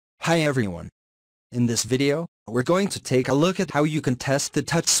Hi everyone. In this video, we're going to take a look at how you can test the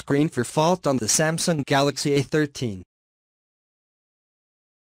touchscreen for fault on the Samsung Galaxy A13.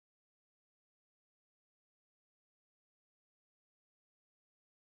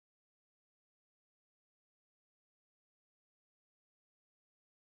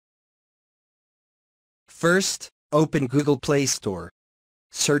 First, open Google Play Store.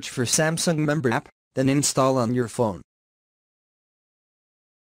 Search for Samsung Member app, then install on your phone.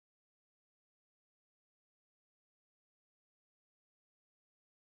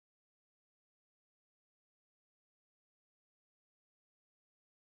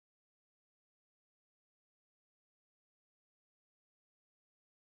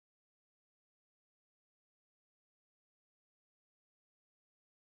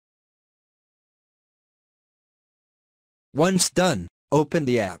 Once done, open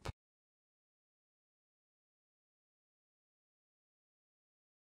the app.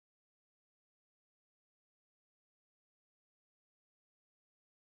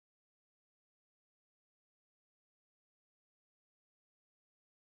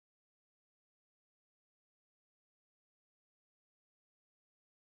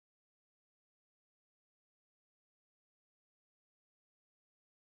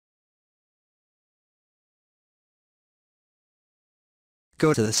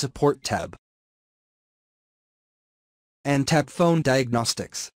 Go to the Support tab and tap Phone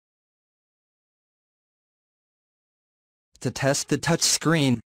Diagnostics. To test the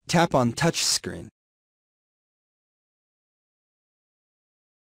touchscreen, tap on Touchscreen.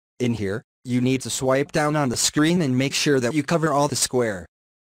 In here, you need to swipe down on the screen and make sure that you cover all the square.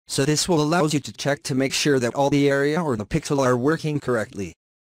 So this will allow you to check to make sure that all the area or the pixel are working correctly.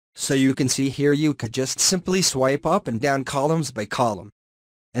 So you can see here you could just simply swipe up and down columns by column.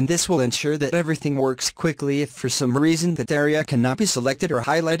 And this will ensure that everything works quickly. If for some reason that area cannot be selected or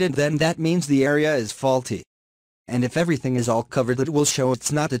highlighted, then that means the area is faulty. And if everything is all covered, it will show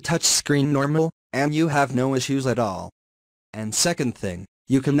it's not a touchscreen normal, and you have no issues at all. And second thing,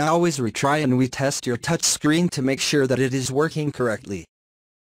 you can always retry and retest your touchscreen to make sure that it is working correctly.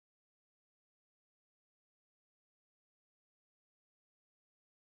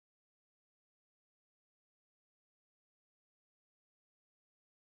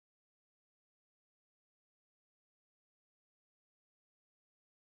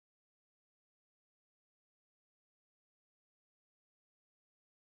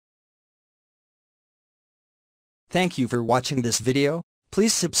 Thank you for watching this video.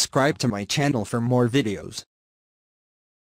 Please subscribe to my channel for more videos.